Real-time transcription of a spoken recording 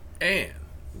And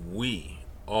we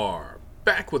are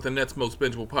back with the Net's Most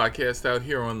Bingeable podcast out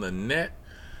here on the net.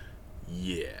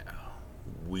 Yeah,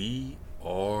 we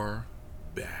are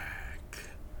back.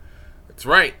 That's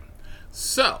right.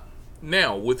 So,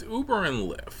 now with Uber and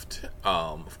Lyft,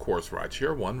 of course,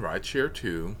 Rideshare 1, Rideshare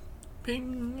 2,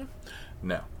 ping.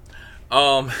 Now,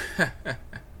 of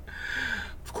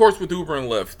course, with Uber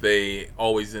and Lyft, they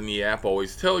always in the app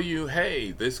always tell you,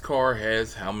 hey, this car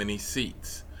has how many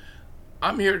seats.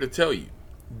 I'm here to tell you,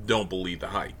 don't believe the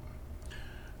hype.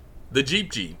 The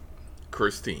Jeep,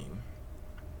 Christine,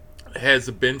 has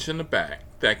a bench in the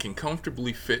back that can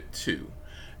comfortably fit two.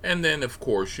 And then, of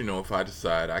course, if I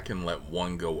decide I can let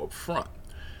one go up front.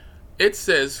 It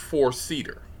says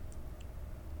four-seater.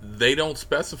 They don't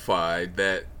specify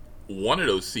that one of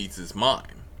those seats is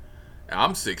mine.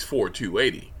 I'm 6'4",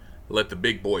 280. Let the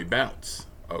big boy bounce,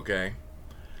 okay?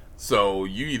 So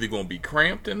you either going to be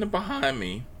cramped in the behind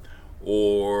me,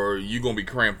 or you're going to be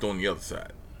cramped on the other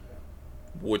side.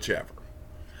 Whichever.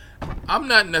 I'm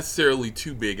not necessarily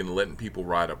too big in letting people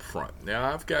ride up front.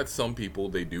 Now, I've got some people,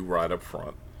 they do ride up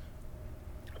front.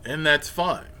 And that's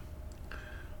fine.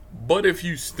 But if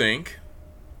you stink,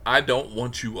 I don't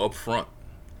want you up front.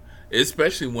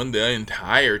 Especially when the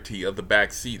entirety of the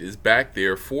back seat is back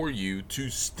there for you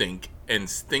to stink and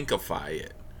stinkify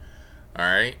it.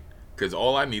 Alright? Because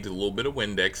all I need is a little bit of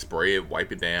Windex, spray it,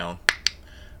 wipe it down.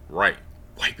 Right.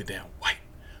 Wipe it down.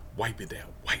 Wipe it down.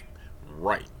 Wipe.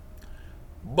 Right.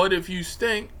 But if you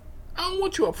stink, I don't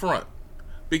want you up front.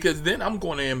 Because then I'm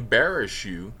going to embarrass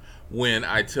you when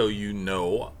I tell you,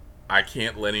 no, I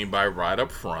can't let anybody ride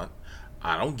up front.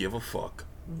 I don't give a fuck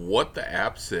what the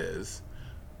app says.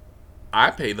 I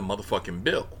pay the motherfucking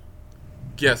bill.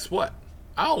 Guess what?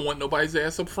 I don't want nobody's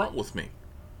ass up front with me.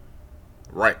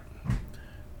 Right.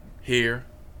 Here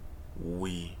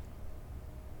we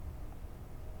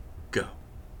go.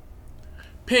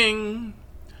 Ping.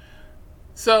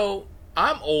 So,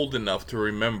 I'm old enough to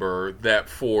remember that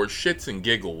for shits and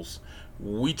giggles,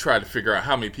 we tried to figure out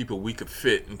how many people we could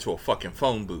fit into a fucking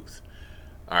phone booth.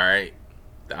 Alright?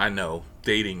 I know,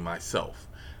 dating myself.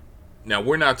 Now,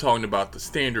 we're not talking about the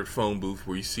standard phone booth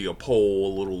where you see a pole,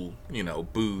 a little,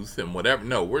 booth and whatever.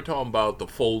 No, we're talking about the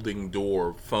folding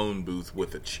door phone booth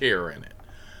with a chair in it.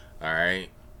 Alright?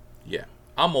 Yeah,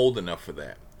 I'm old enough for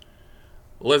that.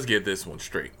 Let's get this one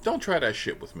straight. Don't try that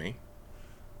shit with me.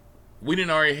 We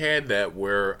didn't already had that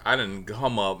where I didn't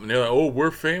come up and they're like, oh, we're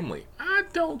family. I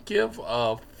don't give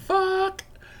a fuck.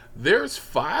 There's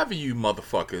 5 of you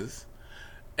motherfuckers,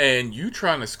 and you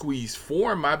trying to squeeze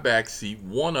 4 in my backseat,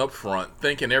 1 up front,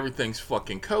 thinking everything's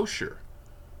fucking kosher.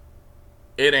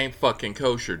 It ain't fucking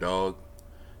kosher, dog.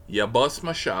 You bust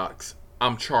my shocks,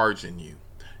 I'm charging you.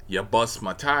 You bust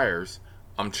my tires,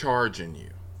 I'm charging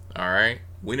you. Alright?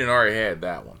 We didn't already had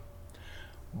that one.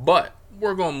 But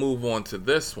we're going to move on to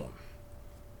this one.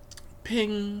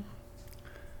 Ping.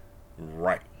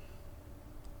 Right.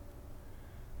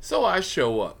 So I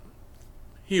show up.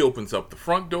 He opens up the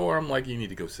front door. I'm like, you need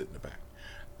to go sit in the back.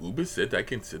 Uber said I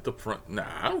can sit the front. Nah,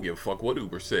 I don't give a fuck what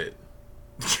Uber said.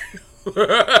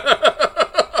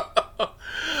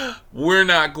 We're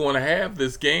not going to have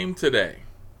this game today.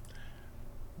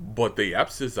 But the app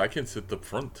says I can sit the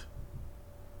front.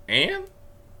 And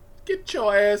get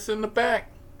your ass in the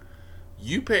back.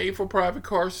 You pay for private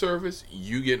car service,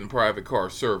 you getting private car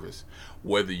service.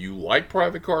 Whether you like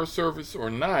private car service or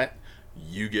not,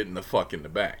 you getting the fuck in the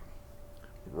back.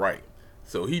 Right.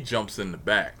 So he jumps in the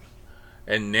back.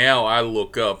 And now I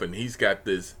look up and he's got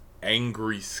this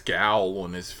angry scowl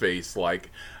on his face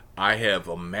like I have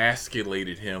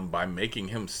emasculated him by making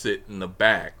him sit in the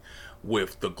back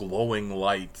with the glowing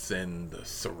lights and the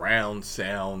surround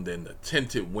sound and the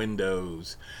tinted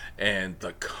windows and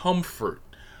the comfort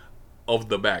of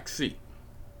the back seat.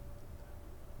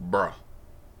 Bruh,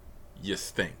 you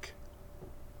stink.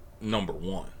 Number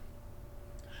 1.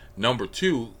 Number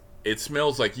 2, it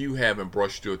smells like you haven't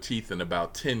brushed your teeth in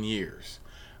about 10 years.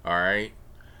 Alright?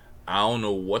 I don't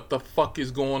know what the fuck is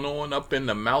going on up in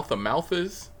the mouth of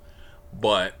mouthers,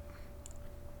 but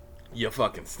you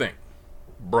fucking stink.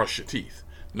 Brush your teeth.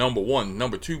 Number 1.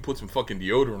 Number 2, put some fucking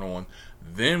deodorant on.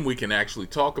 Then we can actually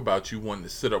talk about you wanting to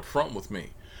sit up front with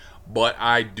me. But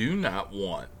I do not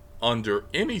want, under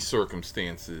any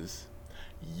circumstances,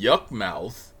 yuck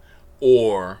mouth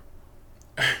or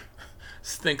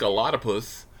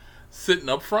stinkalotopus sitting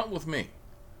up front with me.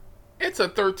 It's a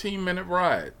 13-minute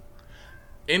ride.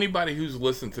 Anybody who's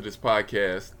listened to this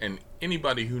podcast and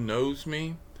anybody who knows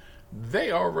me,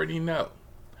 they already know.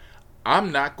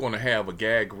 I'm not going to have a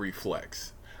gag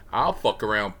reflex. I'll fuck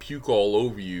around, puke all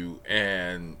over you,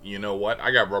 and you know what?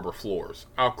 I got rubber floors.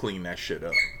 I'll clean that shit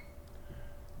up.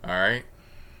 right?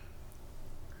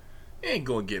 Ain't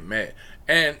gonna get mad.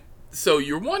 And so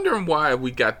you're wondering why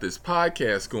we got this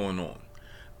podcast going on.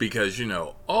 Because,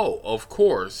 of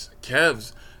course,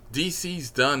 DC's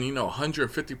done,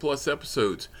 150 plus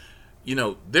episodes.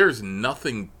 There's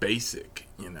nothing basic,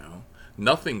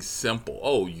 nothing simple.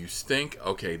 Oh, you stink?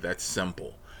 Okay, that's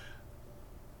simple.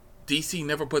 DC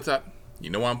never puts out,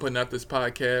 why I'm putting out this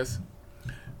podcast?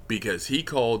 Because he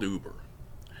called Uber.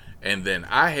 And then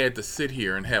I had to sit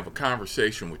here and have a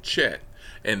conversation with Chet.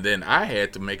 And then I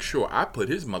had to make sure I put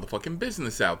his motherfucking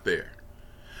business out there.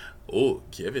 Oh,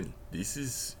 Kevin, this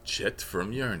is Chet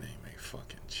from Your Name. Hey,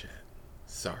 fucking Chet.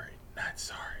 Sorry, not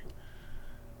sorry.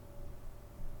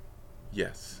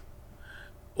 Yes.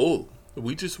 Oh,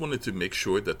 we just wanted to make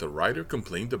sure that the rider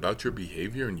complained about your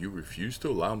behavior and you refused to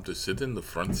allow him to sit in the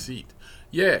front seat.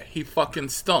 Yeah, he fucking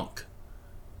stunk.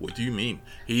 What do you mean?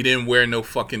 He didn't wear no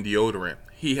fucking deodorant.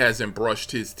 He hasn't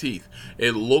brushed his teeth.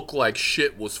 It looked like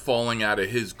shit was falling out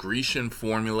of his Grecian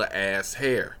formula ass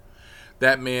hair.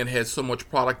 That man has so much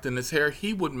product in his hair,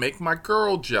 he would make my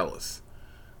girl jealous.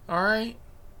 Alright?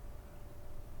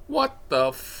 What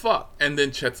the fuck? And then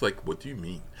Chet's like, what do you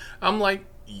mean? I'm like,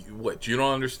 what, you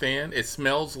don't understand? It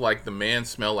smells like the man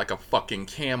smelled like a fucking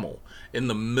camel in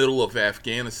the middle of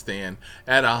Afghanistan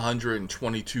at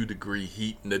 122 degree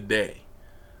heat in the day.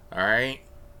 Alright?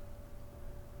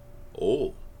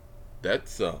 Oh,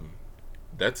 that's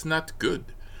not good.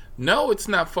 No, it's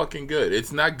not fucking good.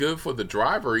 It's not good for the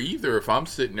driver either if I'm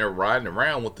sitting there riding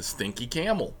around with the stinky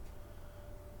camel.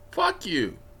 Fuck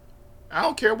you. I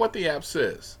don't care what the app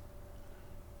says.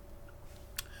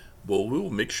 Well, we'll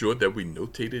make sure that we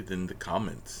notate it in the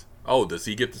comments. Oh, does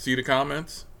he get to see the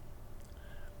comments?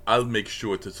 I'll make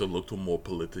sure it's a little more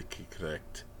politically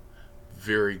correct.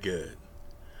 Very good.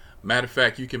 Matter of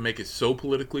fact, you can make it so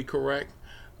politically correct.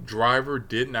 Driver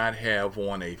did not have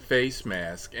on a face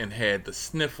mask and had the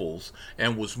sniffles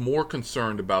and was more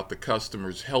concerned about the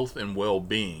customer's health and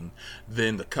well-being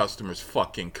than the customer's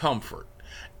fucking comfort.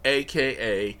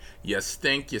 AKA, you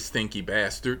stink, you stinky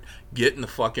bastard. Get in the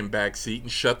fucking back seat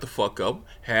and shut the fuck up.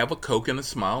 Have a Coke and a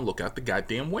smile and look out the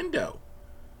goddamn window.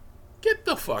 Get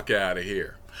the fuck out of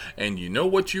here. And you know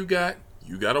what you got?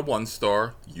 You got a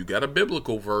 1-star, you got a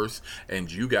biblical verse,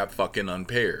 and you got fucking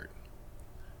unpaired.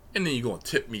 And then you're going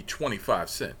to tip me 25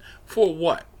 cents. For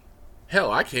what?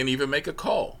 Hell, I can't even make a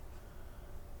call.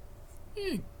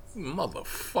 You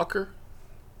motherfucker.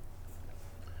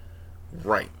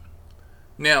 Right.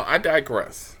 Now, I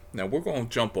digress. Now, we're going to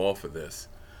jump off of this.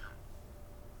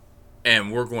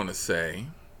 And we're going to say,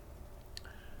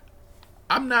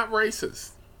 I'm not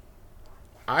racist.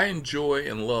 I enjoy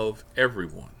and love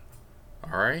everyone.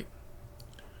 Alright?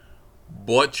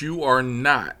 But you are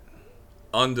not,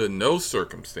 under no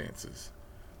circumstances,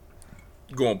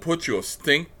 going to put your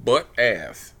stink butt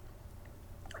ass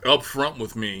up front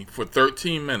with me for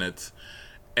 13 minutes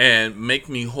and make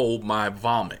me hold my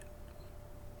vomit.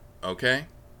 Okay?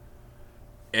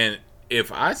 And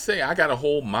if I say I got to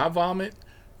hold my vomit,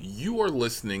 you are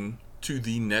listening to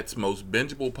the Net's most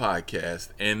bingeable podcast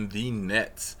and the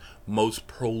Net's most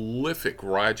prolific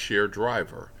rideshare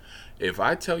driver. If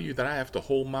I tell you that I have to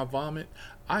hold my vomit,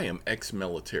 I am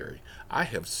ex-military. I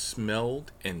have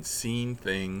smelled and seen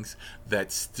things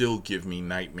that still give me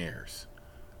nightmares.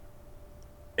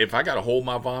 If I gotta hold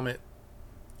my vomit,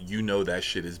 you know that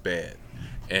shit is bad.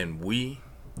 And we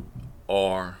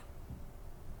are